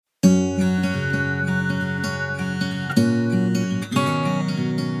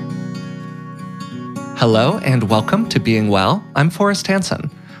Hello and welcome to Being Well. I'm Forrest Hansen.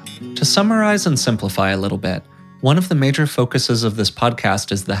 To summarize and simplify a little bit, one of the major focuses of this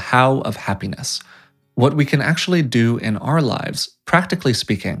podcast is the how of happiness. What we can actually do in our lives, practically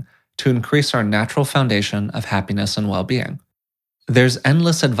speaking, to increase our natural foundation of happiness and well-being. There's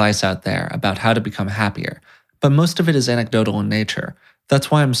endless advice out there about how to become happier, but most of it is anecdotal in nature. That's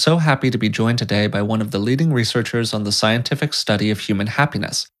why I'm so happy to be joined today by one of the leading researchers on the scientific study of human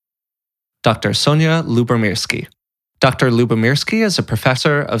happiness, Dr. Sonia Lyubomirsky. Dr. Lyubomirsky is a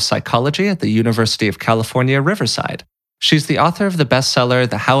professor of psychology at the University of California, Riverside. She's the author of the bestseller,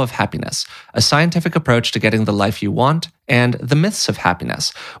 The How of Happiness, a scientific approach to getting the life you want, and The Myths of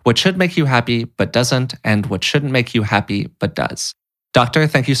Happiness, what should make you happy but doesn't, and what shouldn't make you happy but does. Doctor,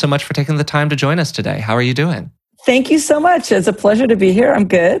 thank you so much for taking the time to join us today. How are you doing? Thank you so much. It's a pleasure to be here. I'm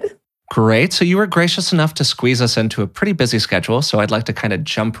good. Great. So you were gracious enough to squeeze us into a pretty busy schedule, so I'd like to kind of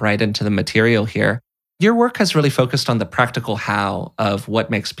jump right into the material here. Your work has really focused on the practical how of what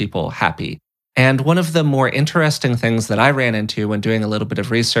makes people happy. And one of the more interesting things that I ran into when doing a little bit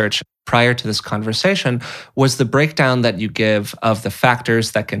of research prior to this conversation was the breakdown that you give of the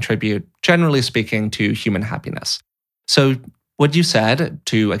factors that contribute, generally speaking, to human happiness. So what you said,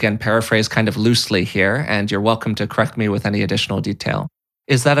 to again paraphrase kind of loosely here, and you're welcome to correct me with any additional detail,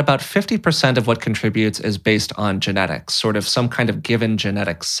 is that about 50% of what contributes is based on genetics, sort of some kind of given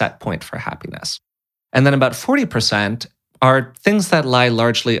genetic set point for happiness. And then about 40% are things that lie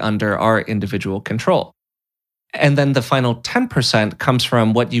largely under our individual control. And then the final 10% comes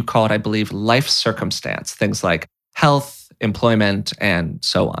from what you called, I believe, life circumstance, things like health, employment, and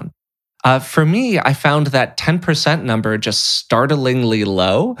so on. For me, I found that 10% number just startlingly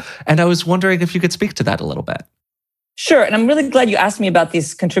low, and I was wondering if you could speak to that a little bit. Sure. And I'm really glad you asked me about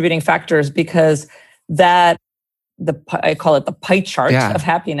these contributing factors because I call it the pie chart of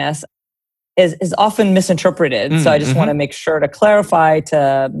happiness, is often misinterpreted. So I just want to make sure to clarify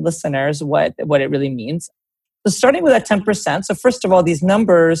to listeners what it really means. So starting with that 10%. So first of all, these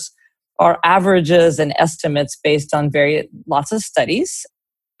numbers are averages and estimates based on lots of studies.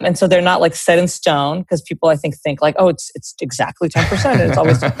 And so they're not like set in stone because people, I think like, oh, it's exactly 10% and it's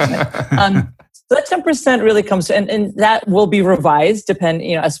always 10%. So that 10% really comes, and that will be revised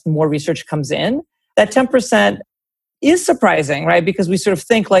as more research comes in. That 10% is surprising, right? Because we sort of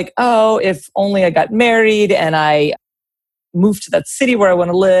think like, oh, if only I got married and I moved to that city where I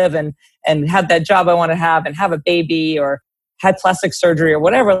want to live and had that job I want to have and have a baby or had plastic surgery or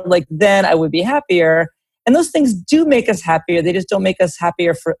whatever, like then I would be happier. And those things do make us happier. They just don't make us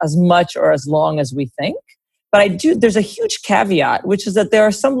happier for as much or as long as we think. But there's a huge caveat, which is that there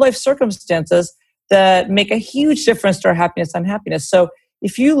are some life circumstances that make a huge difference to our happiness and unhappiness. So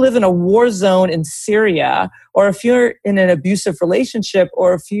if you live in a war zone in Syria, or if you're in an abusive relationship,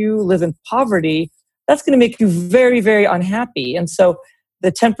 or if you live in poverty, that's going to make you very, very unhappy. And so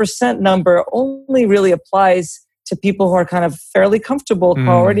the 10% number only really applies to people who are kind of fairly comfortable, who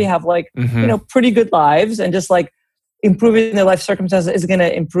already have pretty good lives, and just like improving their life circumstances is going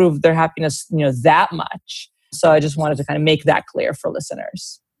to improve their happiness, that much. So I just wanted to kind of make that clear for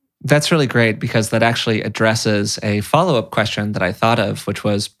listeners. That's really great because that actually addresses a follow-up question that I thought of, which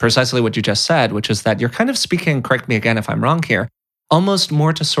was precisely what you just said, which is that you're kind of speaking, correct me again if I'm wrong here, almost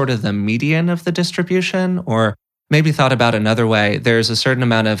more to sort of the median of the distribution, or maybe thought about another way. There's a certain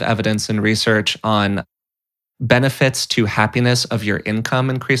amount of evidence and research on benefits to happiness of your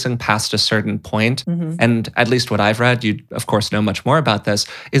income increasing past a certain point. And at least what I've read, you of course know much more about this,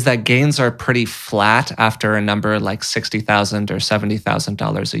 is that gains are pretty flat after a number like $60,000 or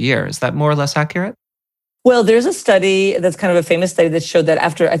 $70,000 a year. Is that more or less accurate? Well, there's a study that's kind of a famous study that showed that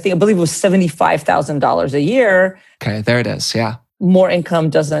after, I believe it was $75,000 a year. Okay, there it is. Yeah. More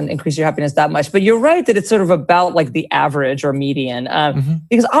income doesn't increase your happiness that much. But you're right that it's sort of about like the average or median.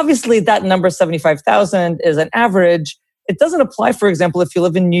 Because obviously that number 75,000 is an average. It doesn't apply, for example, if you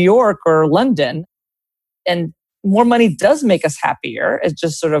live in New York or London. And more money does make us happier. It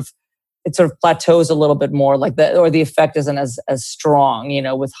sort of plateaus a little bit more, the effect isn't as strong,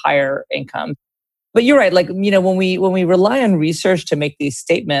 with higher income. But you're right, when we rely on research to make these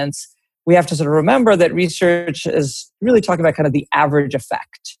statements, we have to sort of remember that research is really talking about kind of the average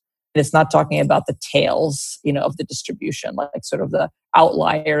effect. It's not talking about the tails, of the distribution, like sort of the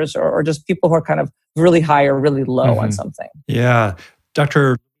outliers or just people who are kind of really high or really low on something. Yeah.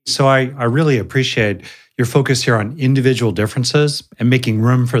 Dr. So I really appreciate your focus here on individual differences and making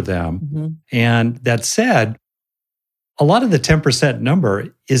room for them. And that said, a lot of the 10%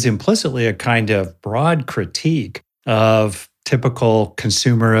 number is implicitly a kind of broad critique of typical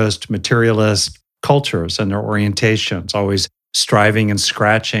consumerist, materialist cultures and their orientations, always striving and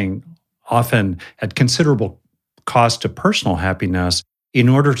scratching often at considerable cost to personal happiness in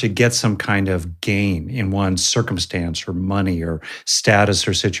order to get some kind of gain in one's circumstance or money or status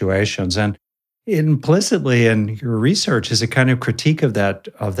or situations. And implicitly in your research is a kind of critique of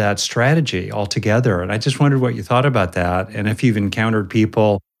that strategy altogether. And I just wondered what you thought about that, and if you've encountered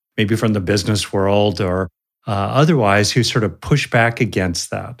people maybe from the business world or otherwise who sort of push back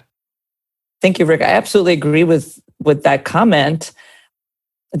against that. Thank you, Rick. I absolutely agree with that comment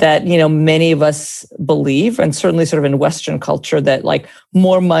that, many of us believe, and certainly sort of in Western culture, that like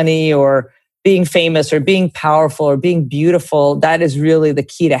more money or being famous or being powerful or being beautiful, that is really the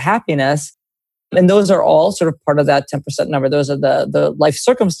key to happiness. And those are all sort of part of that 10% number. Those are the life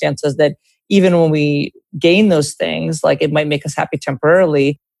circumstances that even when we gain those things, like it might make us happy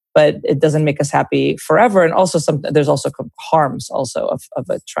temporarily, but it doesn't make us happy forever. And also there's also harms also of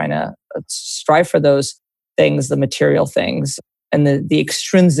trying to strive for those things, the material things, and the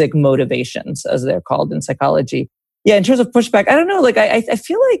extrinsic motivations, as they're called in psychology. Yeah, in terms of pushback, I don't know, like I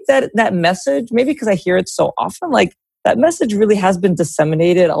feel like that message, maybe because I hear it so often, like that message really has been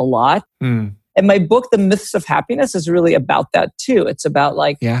disseminated a lot. And my book, The Myths of Happiness, is really about that too. It's about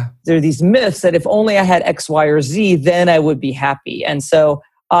like, there are these myths that if only I had X, Y, or Z, then I would be happy. And so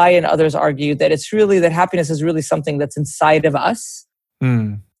I and others argue that it's really that happiness is really something that's inside of us,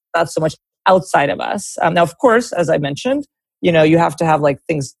 not so much outside of us. Now, of course, as I mentioned, you have to have like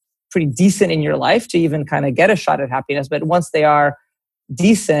things pretty decent in your life to even kind of get a shot at happiness. But once they are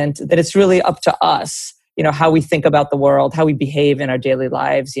decent, that it's really up to us, how we think about the world, how we behave in our daily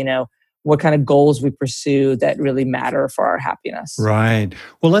lives, what kind of goals we pursue that really matter for our happiness. Right.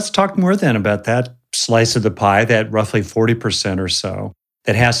 Well, let's talk more then about that slice of the pie, that roughly 40% or so,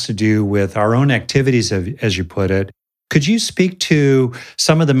 that has to do with our own activities, as you put it. Could you speak to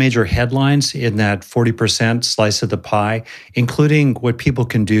some of the major headlines in that 40% slice of the pie, including what people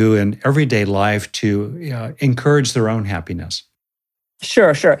can do in everyday life to encourage their own happiness?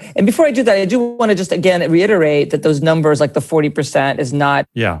 Sure. And before I do that, I do want to just again reiterate that those numbers, like the 40%, is not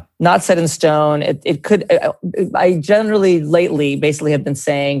set in stone. It could. I generally lately basically have been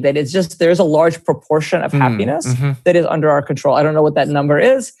saying that it's just there's a large proportion of happiness that is under our control. I don't know what that number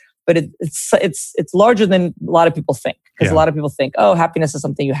is, but it's larger than a lot of people think, because a lot of people think, oh, happiness is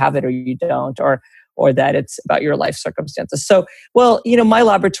something you have it or you don't, or that it's about your life circumstances. So, my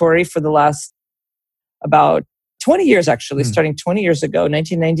laboratory for the last about 20 years, actually, starting 20 years ago,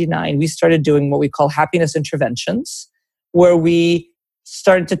 1999, we started doing what we call happiness interventions, where we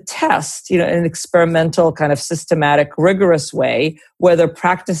started to test, in an experimental kind of systematic, rigorous way, whether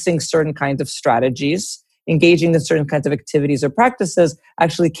practicing certain kinds of strategies, engaging in certain kinds of activities or practices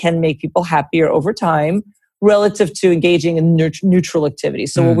actually can make people happier over time relative to engaging in neutral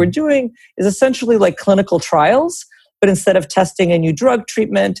activities. So what we're doing is essentially like clinical trials, but instead of testing a new drug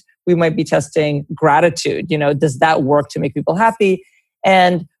treatment, we might be testing gratitude. Does that work to make people happy?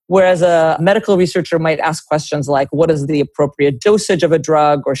 And whereas a medical researcher might ask questions like, what is the appropriate dosage of a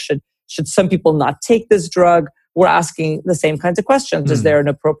drug? Or should some people not take this drug? We're asking the same kinds of questions. Is there an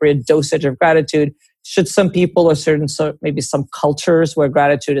appropriate dosage of gratitude? Should some people or maybe some cultures where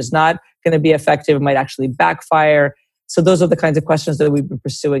gratitude is not going to be effective, it might actually backfire? So those are the kinds of questions that we've been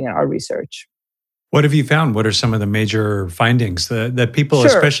pursuing in our research. What have you found? What are some of the major findings that people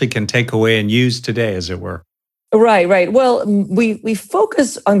especially can take away and use today, as it were? Right. Well, we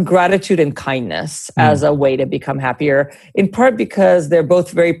focus on gratitude and kindness as a way to become happier, in part because they're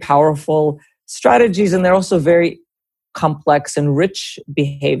both very powerful strategies and they're also very complex and rich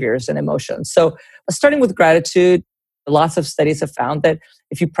behaviors and emotions. So starting with gratitude, lots of studies have found that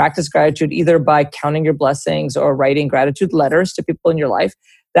if you practice gratitude either by counting your blessings or writing gratitude letters to people in your life,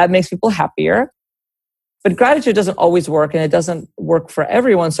 that makes people happier. But gratitude doesn't always work, and it doesn't work for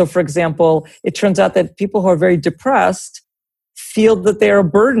everyone. So, for example, it turns out that people who are very depressed feel that they are a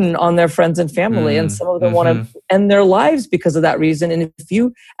burden on their friends and family, and some of them want to end their lives because of that reason. And if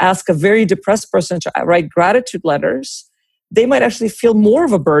you ask a very depressed person to write gratitude letters, they might actually feel more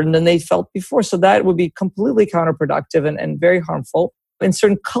of a burden than they felt before. So that would be completely counterproductive and very harmful. In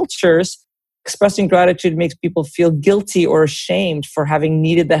certain cultures, expressing gratitude makes people feel guilty or ashamed for having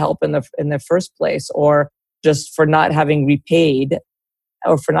needed the help in the first place, or just for not having repaid,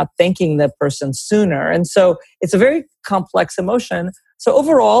 or for not thanking the person sooner. And so it's a very complex emotion. So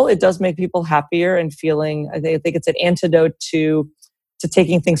overall, it does make people happier and feeling, I think it's an antidote to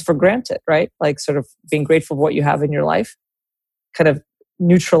taking things for granted, right? Like sort of being grateful for what you have in your life kind of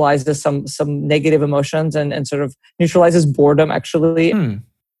neutralizes some negative emotions and sort of neutralizes boredom, actually.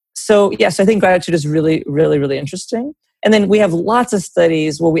 So yes, I think gratitude is really, really, really interesting. And then we have lots of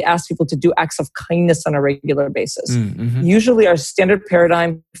studies where we ask people to do acts of kindness on a regular basis. Mm-hmm. Usually our standard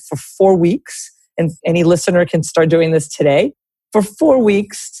paradigm for 4 weeks, and any listener can start doing this today, for 4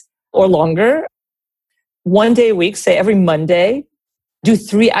 weeks or longer, 1 day a week, say every Monday, do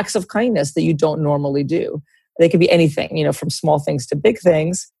 3 acts of kindness that you don't normally do. They could be anything, from small things to big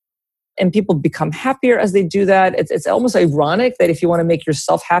things. And people become happier as they do that. It's almost ironic that if you want to make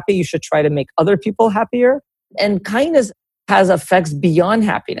yourself happy, you should try to make other people happier. And kindness has effects beyond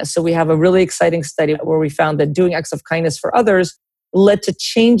happiness. So we have a really exciting study where we found that doing acts of kindness for others led to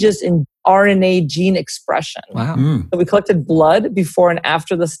changes in RNA gene expression. Wow. So we collected blood before and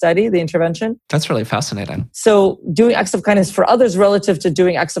after the study, the intervention. That's really fascinating. So doing acts of kindness for others relative to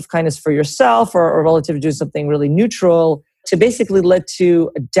doing acts of kindness for yourself or relative to doing something really neutral to basically led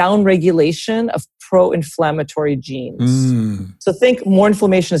to a downregulation of pro-inflammatory genes. So think more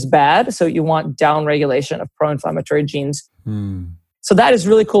inflammation is bad. So you want downregulation of pro-inflammatory genes. So that is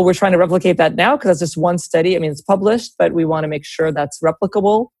really cool. We're trying to replicate that now because that's just one study. I mean, it's published, but we want to make sure that's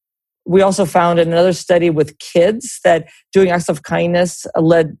replicable. We also found in another study with kids that doing acts of kindness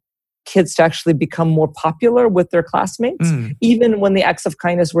led kids to actually become more popular with their classmates, even when the acts of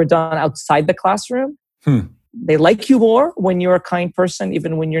kindness were done outside the classroom. They like you more when you're a kind person,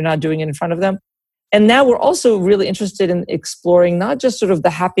 even when you're not doing it in front of them. And now we're also really interested in exploring not just sort of the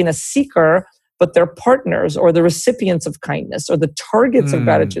happiness seeker, but their partners or the recipients of kindness or the targets of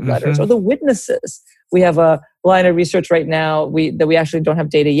gratitude letters or the witnesses. We have a line of research right now that we actually don't have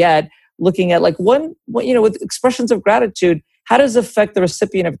data yet, looking at with expressions of gratitude, how does it affect the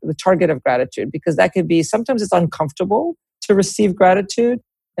recipient of the target of gratitude? Because that could be, sometimes it's uncomfortable to receive gratitude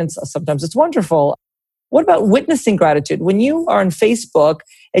and sometimes it's wonderful. What about witnessing gratitude? When you are on Facebook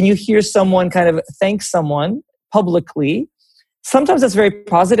and you hear someone kind of thank someone publicly, sometimes that's very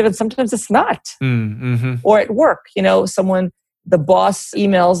positive and sometimes it's not. Or at work, the boss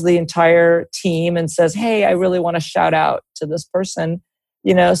emails the entire team and says, hey, I really want to shout out to this person.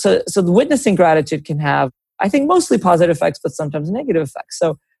 So the witnessing gratitude can have, I think, mostly positive effects, but sometimes negative effects.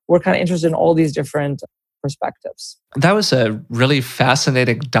 So we're kind of interested in all these different perspectives. That was a really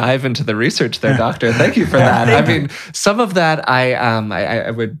fascinating dive into the research there, Doctor. Thank you for that. I mean, some of that I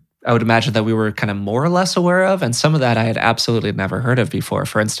would imagine that we were kind of more or less aware of, and some of that I had absolutely never heard of before.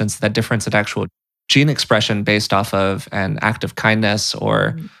 For instance, that difference in actual gene expression based off of an act of kindness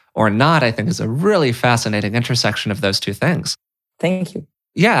or not, I think is a really fascinating intersection of those two things. Thank you.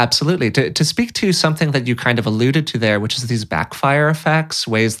 Yeah, absolutely. To speak to something that you kind of alluded to there, which is these backfire effects,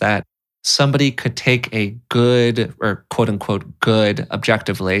 ways that somebody could take a good or quote unquote good,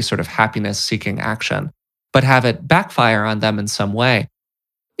 objectively sort of happiness seeking action, but have it backfire on them in some way.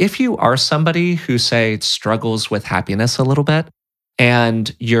 If you are somebody who, say, struggles with happiness a little bit,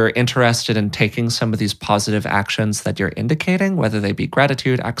 and you're interested in taking some of these positive actions that you're indicating, whether they be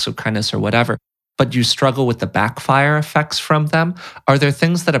gratitude, acts of kindness, or whatever, but you struggle with the backfire effects from them, are there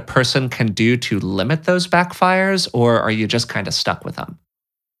things that a person can do to limit those backfires, or are you just kind of stuck with them?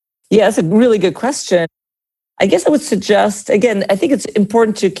 Yeah, that's a really good question. I guess I would suggest, again, I think it's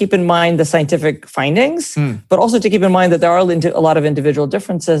important to keep in mind the scientific findings, but also to keep in mind that there are a lot of individual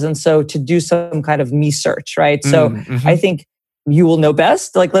differences. And so to do some kind of me search, right? So I think you will know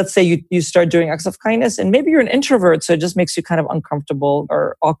best. Like, let's say you start doing acts of kindness and maybe you're an introvert, so it just makes you kind of uncomfortable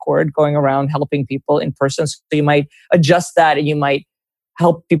or awkward going around helping people in person. So you might adjust that and you might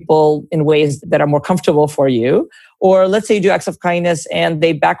help people in ways that are more comfortable for you. Or let's say you do acts of kindness and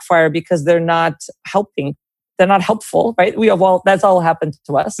they backfire because they're not helping. They're not helpful, right? That's all happened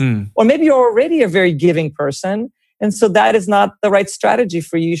to us. Or maybe you're already a very giving person. And so that is not the right strategy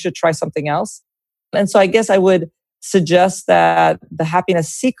for you. You should try something else. And so I guess I would suggest that the happiness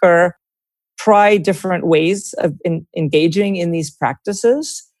seeker try different ways of engaging in these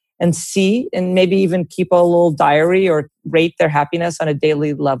practices and see, and maybe even keep a little diary or rate their happiness on a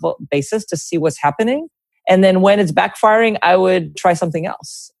daily level basis to see what's happening. And then when it's backfiring, I would try something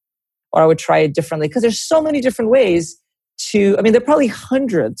else, or I would try it differently. Because there's so many different ways there are probably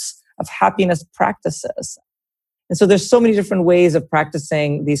hundreds of happiness practices. And so there's so many different ways of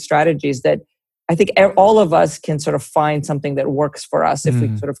practicing these strategies that I think all of us can sort of find something that works for us if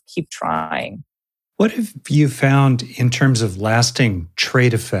we sort of keep trying. What have you found in terms of lasting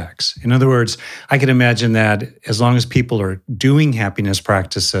trait effects? In other words, I can imagine that as long as people are doing happiness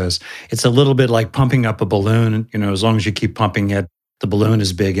practices, it's a little bit like pumping up a balloon. As long as you keep pumping it, the balloon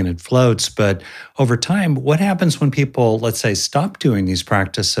is big and it floats. But over time, what happens when people, let's say, stop doing these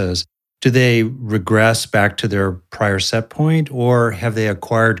practices? Do they regress back to their prior set point, or have they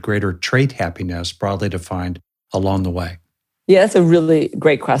acquired greater trait happiness, broadly defined, along the way? Yeah, that's a really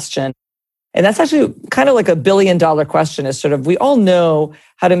great question. And that's actually kind of like a $1 billion question, is sort of, we all know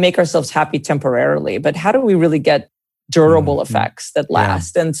how to make ourselves happy temporarily, but how do we really get durable effects that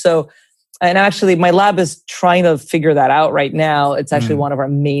last? Yeah. And actually my lab is trying to figure that out right now. It's actually one of our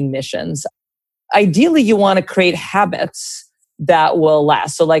main missions. Ideally, you want to create habits that will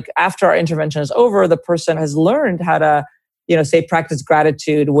last. So like after our intervention is over, the person has learned how to, say practice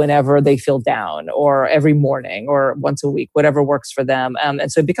gratitude whenever they feel down, or every morning, or once a week, whatever works for them. And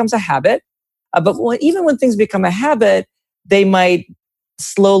so it becomes a habit. But even when things become a habit, they might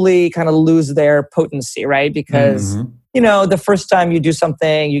slowly kind of lose their potency, right? Because, the first time you do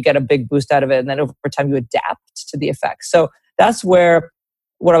something, you get a big boost out of it. And then over time, you adapt to the effects. So that's where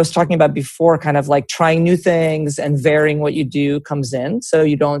what I was talking about before, kind of like trying new things and varying what you do, comes in. So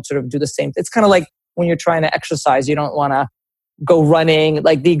you don't sort of do the same. It's kind of like when you're trying to exercise, you don't want to go running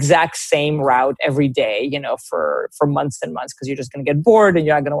like the exact same route every day, for months and months, because you're just going to get bored and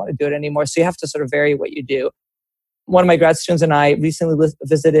you're not going to want to do it anymore. So you have to sort of vary what you do. One of my grad students and I recently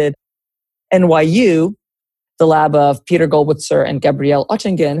visited NYU, the lab of Peter Goldwitzer and Gabrielle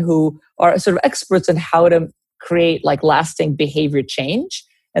Oettingen, who are sort of experts in how to create like lasting behavior change.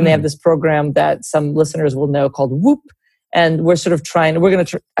 And they have this program that some listeners will know called WHOOP. And we're sort of we're going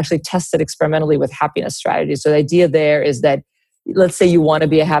to actually test it experimentally with happiness strategies. So the idea there is that, let's say you want to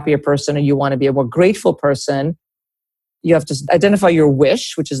be a happier person, or you want to be a more grateful person. You have to identify your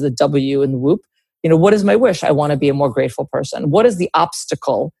wish, which is the W in WHOOP. What is my wish? I want to be a more grateful person. What is the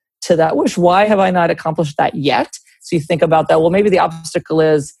obstacle to that wish? Why have I not accomplished that yet? So you think about that. Well, maybe the obstacle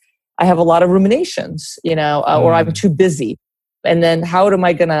is I have a lot of ruminations, or I'm too busy. And then how am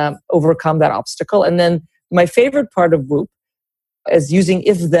I going to overcome that obstacle? And then my favorite part of WHOOP is using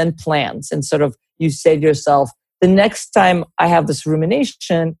if-then plans. And sort of you say to yourself, the next time I have this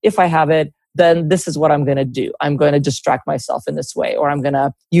rumination, if I have it, then this is what I'm going to do. I'm going to distract myself in this way, or I'm going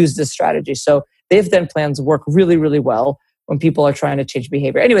to use this strategy. So the if-then plans work really, really well when people are trying to change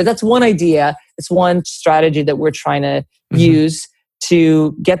behavior. Anyway, that's one idea. It's one strategy that we're trying to use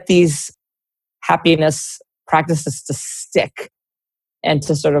to get these happiness practices to stick and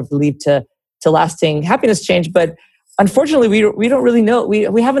to sort of lead to lasting happiness change. But unfortunately, we don't really know.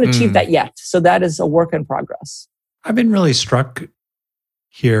 We haven't achieved that yet. So that is a work in progress. I've been really struck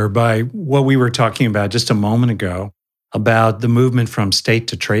here by what we were talking about just a moment ago about the movement from state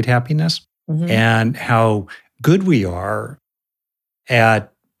to trait happiness and how good we are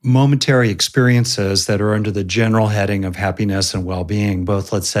at momentary experiences that are under the general heading of happiness and well-being,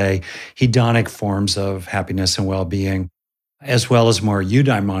 both, let's say, hedonic forms of happiness and well-being, as well as more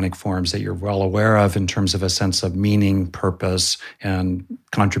eudaimonic forms that you're well aware of in terms of a sense of meaning, purpose, and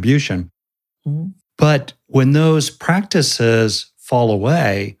contribution. But when those practices fall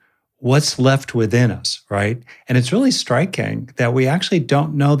away, what's left within us, right? And it's really striking that we actually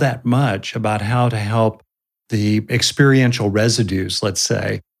don't know that much about how to help the experiential residues, let's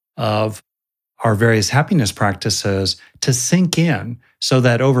say, of our various happiness practices to sink in, so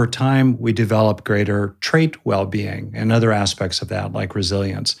that over time we develop greater trait well-being and other aspects of that, like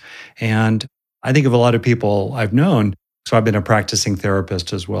resilience. And I think of a lot of people I've known, so I've been a practicing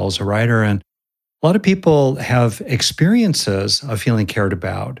therapist as well as a writer, and a lot of people have experiences of feeling cared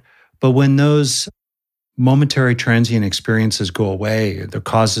about, but when those momentary transient experiences go away, the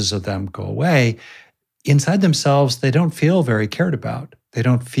causes of them go away, inside themselves, they don't feel very cared about. They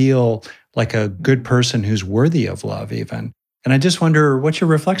don't feel like a good person who's worthy of love even. And I just wonder what your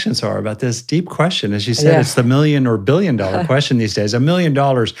reflections are about this deep question. As you said, it's the $1 million or $1 billion question these days. $1 million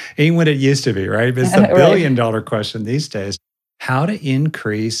ain't what it used to be, right? But it's the $1 billion question these days. How to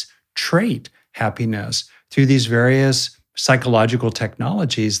increase trait happiness through these various psychological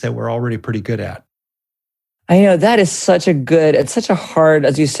technologies that we're already pretty good at. I know that is it's such a hard,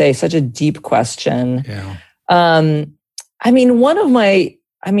 as you say, such a deep question. Yeah.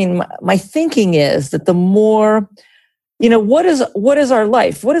 My thinking is that the more, what is our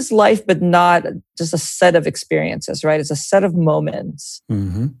life? What is life but not just a set of experiences, right? It's a set of moments.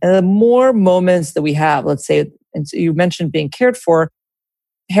 And the more moments that we have, let's say, and so you mentioned being cared for,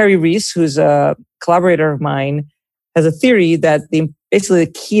 Harry Rees, who's a collaborator of mine, has a theory that basically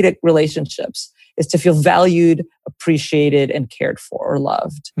the key to relationships is to feel valued, appreciated, and cared for or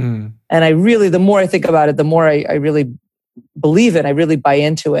loved. And the more I think about it, the more I really believe it. I really buy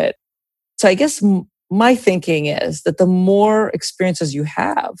into it. So I guess my thinking is that the more experiences you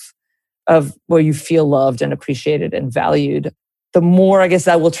have of where you feel loved and appreciated and valued, the more I guess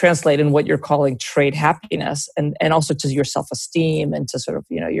that will translate in what you're calling trait happiness and also to your self-esteem and to sort of,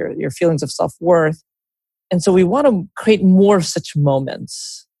 your feelings of self-worth. And so we want to create more of such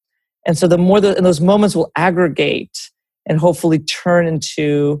moments. And so the more and those moments will aggregate and hopefully turn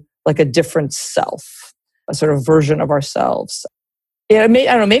into like a different self, a sort of version of ourselves. Yeah, I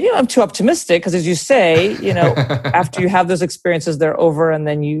don't know, maybe I'm too optimistic because as you say, after you have those experiences, they're over and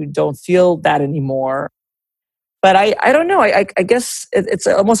then you don't feel that anymore. But I don't know. I guess it's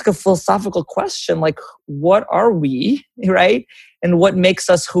almost like a philosophical question, like what are we, right? And what makes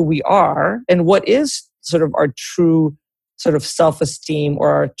us who we are? And what is sort of our true sort of self-esteem or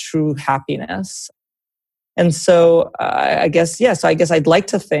our true happiness? And so I guess I'd like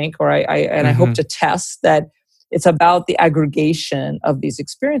to think, I hope to test that it's about the aggregation of these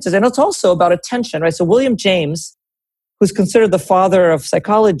experiences. And it's also about attention, right? So William James, who's considered the father of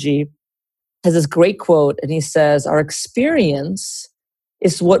psychology, has this great quote, and he says, our experience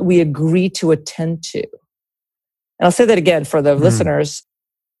is what we agree to attend to. And I'll say that again for the listeners.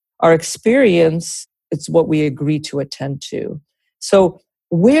 Our experience is what we agree to attend to. So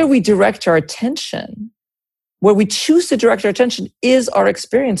where we direct our attention, where we choose to direct our attention is our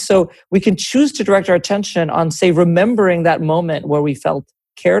experience. So we can choose to direct our attention on, say, remembering that moment where we felt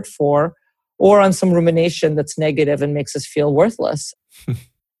cared for, or on some rumination that's negative and makes us feel worthless.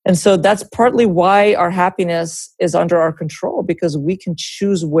 And so that's partly why our happiness is under our control, because we can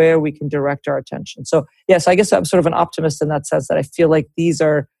choose where we can direct our attention. So yes, I guess I'm sort of an optimist in that sense, that I feel like these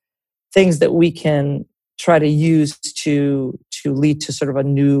are things that we can try to use to lead to sort of a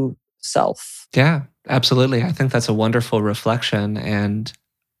new self. Yeah, absolutely. I think that's a wonderful reflection. And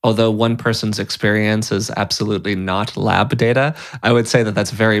although one person's experience is absolutely not lab data, I would say that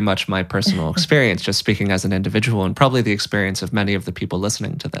that's very much my personal experience, just speaking as an individual, and probably the experience of many of the people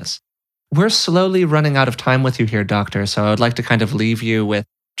listening to this. We're slowly running out of time with you here, Doctor. So I would like to kind of leave you with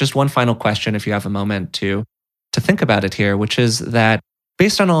just one final question, if you have a moment to think about it here, which is that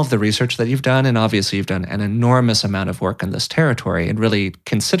based on all of the research that you've done, and obviously you've done an enormous amount of work in this territory and really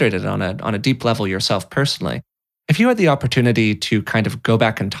considered it on a deep level yourself personally, if you had the opportunity to kind of go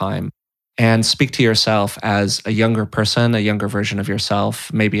back in time and speak to yourself as a younger person, a younger version of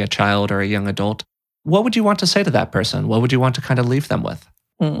yourself, maybe a child or a young adult, what would you want to say to that person? What would you want to kind of leave them with?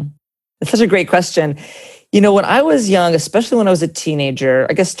 That's such a great question. When I was young, especially when I was a teenager,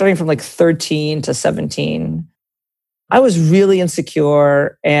 I guess starting from like 13 to 17, I was really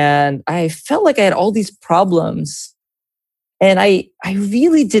insecure and I felt like I had all these problems. And I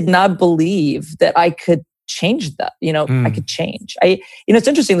really did not believe that I could change that. I could change. It's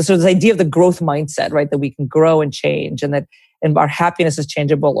interesting. So this idea of the growth mindset, right? That we can grow and change, and our happiness is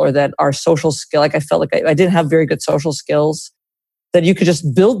changeable, or that our social skill, like I felt like I didn't have very good social skills, that you could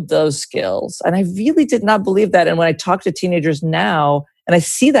just build those skills. And I really did not believe that. And when I talk to teenagers now, and I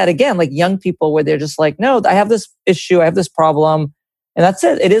see that again, like young people where they're just like, no, I have this issue, I have this problem, and that's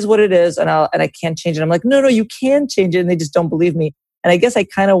it. It is what it is, and I can't change it. I'm like, no, you can change it, and they just don't believe me. And I guess I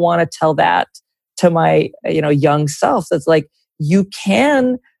kind of want to tell that to my young self. That's like, you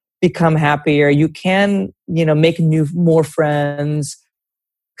can become happier. You can make more friends.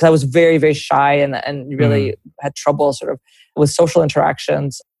 Because I was very, very shy and really had trouble sort of with social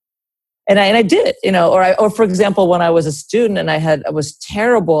interactions. And I did it, or for example, when I was a student and I was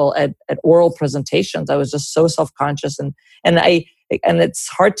terrible at oral presentations. I was just so self-conscious and it's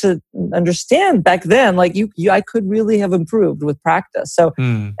hard to understand back then, like I could really have improved with practice. So,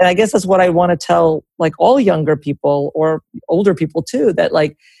 and I guess that's what I want to tell like all younger people or older people too, that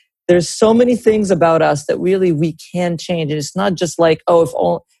like, there's so many things about us that really we can change. And it's not just like,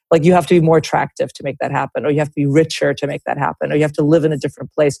 like you have to be more attractive to make that happen, or you have to be richer to make that happen, or you have to live in a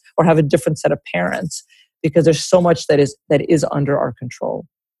different place or have a different set of parents, because there's so much that is under our control.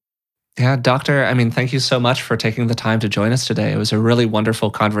 Yeah, Doctor, thank you so much for taking the time to join us today. It was a really wonderful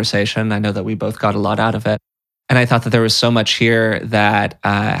conversation. I know that we both got a lot out of it. And I thought that there was so much here that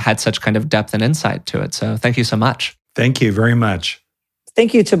had such kind of depth and insight to it. So thank you so much. Thank you very much.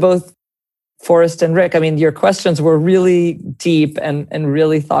 Thank you to both Forrest and Rick. Your questions were really deep and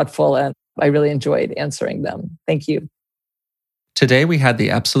really thoughtful, and I really enjoyed answering them. Thank you. Today, we had the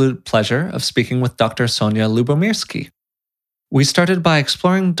absolute pleasure of speaking with Dr. Sonia Lubomirsky. We started by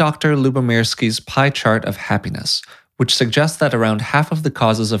exploring Dr. Lubomirsky's pie chart of happiness, which suggests that around half of the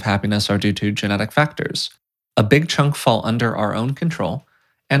causes of happiness are due to genetic factors. A big chunk fall under our own control,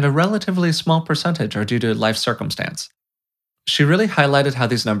 and a relatively small percentage are due to life circumstance. She really highlighted how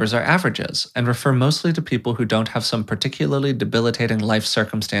these numbers are averages and refer mostly to people who don't have some particularly debilitating life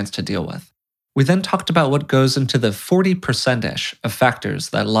circumstance to deal with. We then talked about what goes into the 40%-ish of factors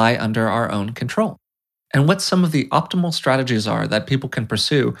that lie under our own control, and what some of the optimal strategies are that people can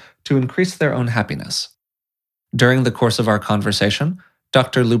pursue to increase their own happiness. During the course of our conversation,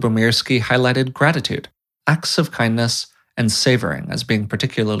 Dr. Lubomirsky highlighted gratitude, acts of kindness, and savoring as being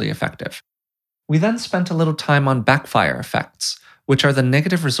particularly effective. We then spent a little time on backfire effects, which are the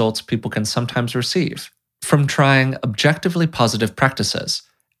negative results people can sometimes receive from trying objectively positive practices,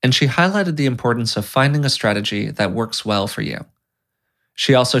 and she highlighted the importance of finding a strategy that works well for you.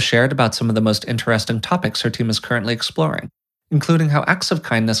 She also shared about some of the most interesting topics her team is currently exploring, including how acts of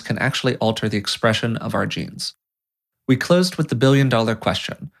kindness can actually alter the expression of our genes. We closed with the billion-dollar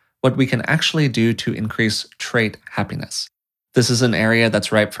question: what we can actually do to increase trait happiness. This is an area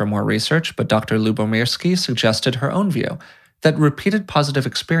that's ripe for more research, but Dr. Lubomirski suggested her own view, that repeated positive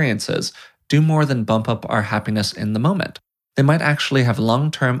experiences do more than bump up our happiness in the moment. They might actually have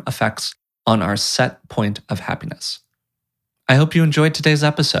long-term effects on our set point of happiness. I hope you enjoyed today's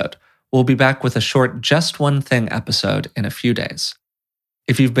episode. We'll be back with a short Just One Thing episode in a few days.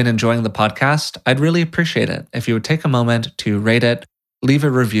 If you've been enjoying the podcast, I'd really appreciate it if you would take a moment to rate it, leave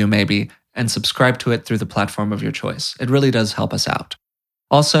a review maybe, and subscribe to it through the platform of your choice. It really does help us out.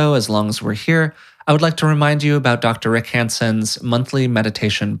 Also, as long as we're here, I would like to remind you about Dr. Rick Hanson's monthly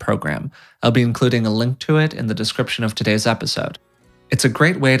meditation program. I'll be including a link to it in the description of today's episode. It's a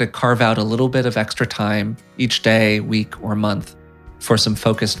great way to carve out a little bit of extra time each day, week, or month for some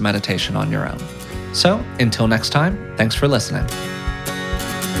focused meditation on your own. So, until next time, thanks for listening.